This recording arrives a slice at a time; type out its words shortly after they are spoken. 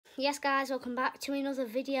Yes guys, welcome back to another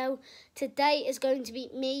video. Today is going to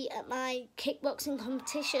be me at my kickboxing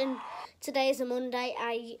competition. Today is a Monday.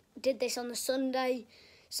 I did this on the Sunday.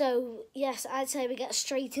 So yes, I'd say we get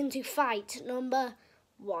straight into fight number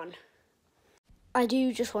 1. I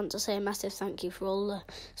do just want to say a massive thank you for all the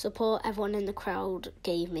support everyone in the crowd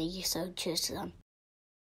gave me, so cheers to them.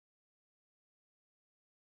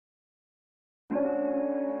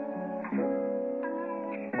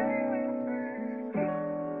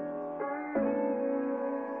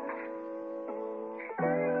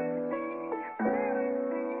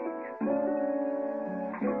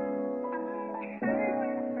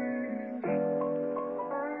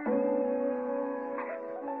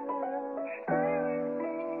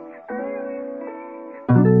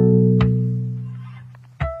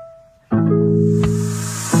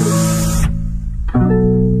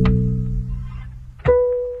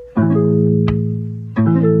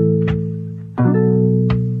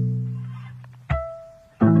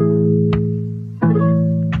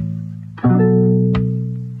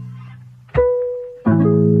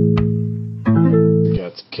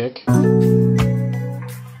 Kick.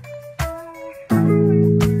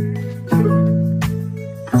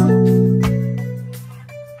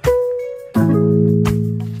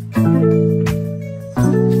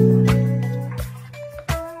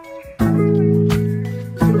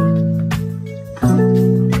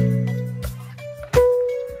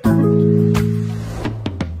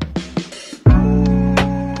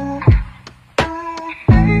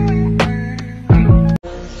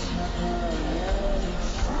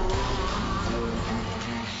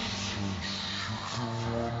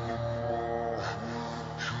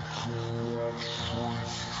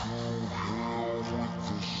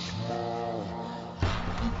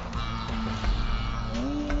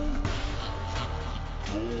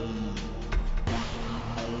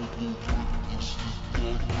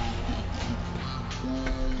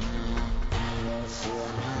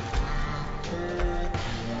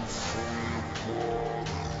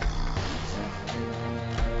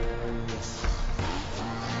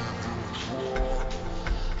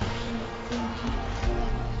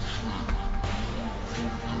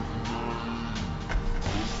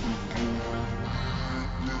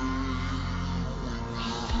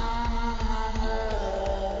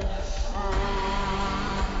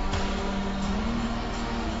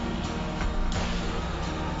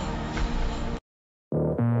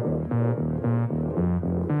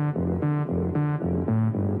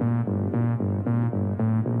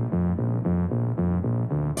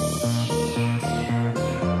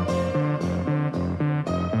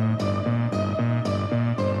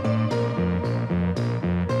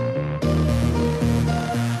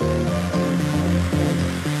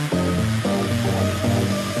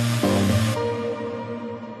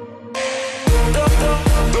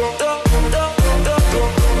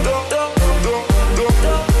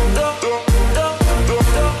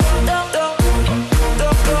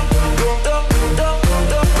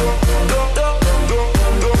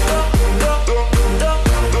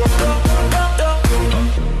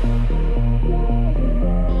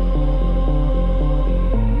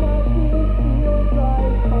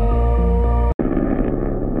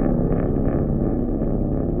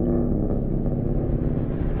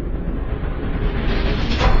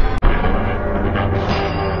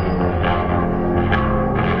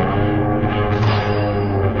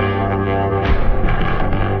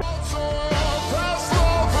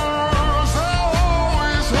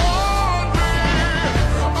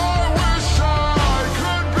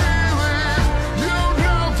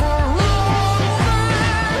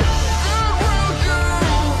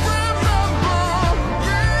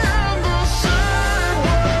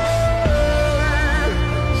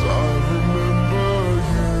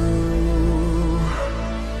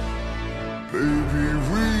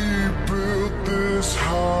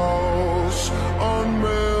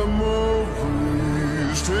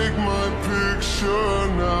 Take my picture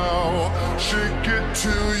now, shake it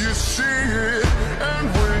till you see it, and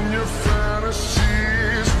when your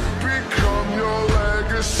fantasies become your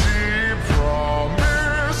legacy,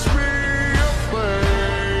 promise me a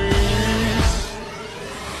place.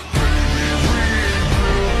 Baby, we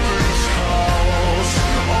built this house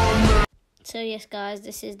on the... So yes guys,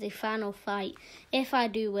 this is the final fight. If I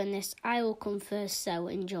do win this, I will come first, so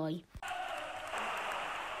enjoy.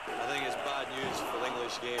 I think it's bad news for the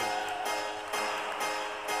English game.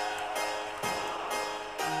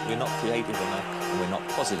 We're not creative enough, we're not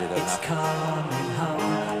positive enough. It's coming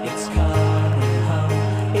home, it's coming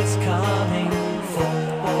home, it's coming,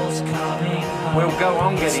 football's coming home. We'll go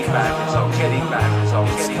on getting back, it's on getting back, it's on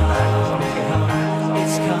getting back, it's on getting back.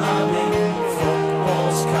 It's coming,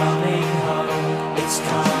 football's coming.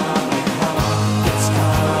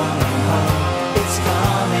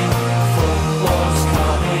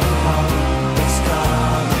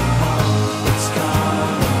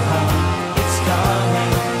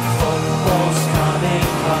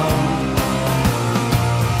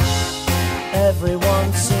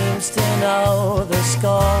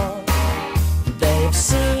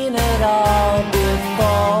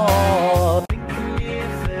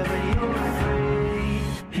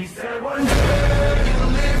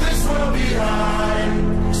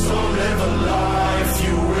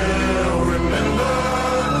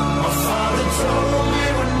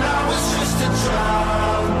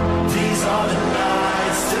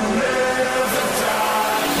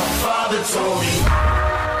 mother told me.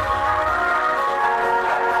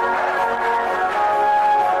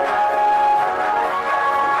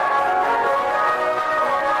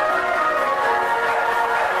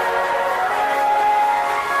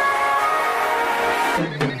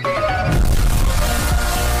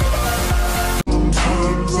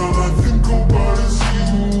 Sometimes all I think about is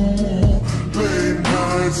you. Late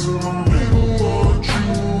nights in the middle of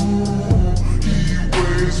June. He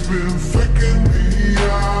always been faking me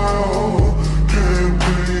out. Can't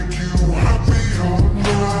make you happier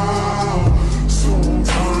now.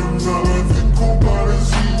 Sometimes all I think about is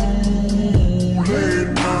you.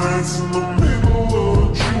 Late nights in the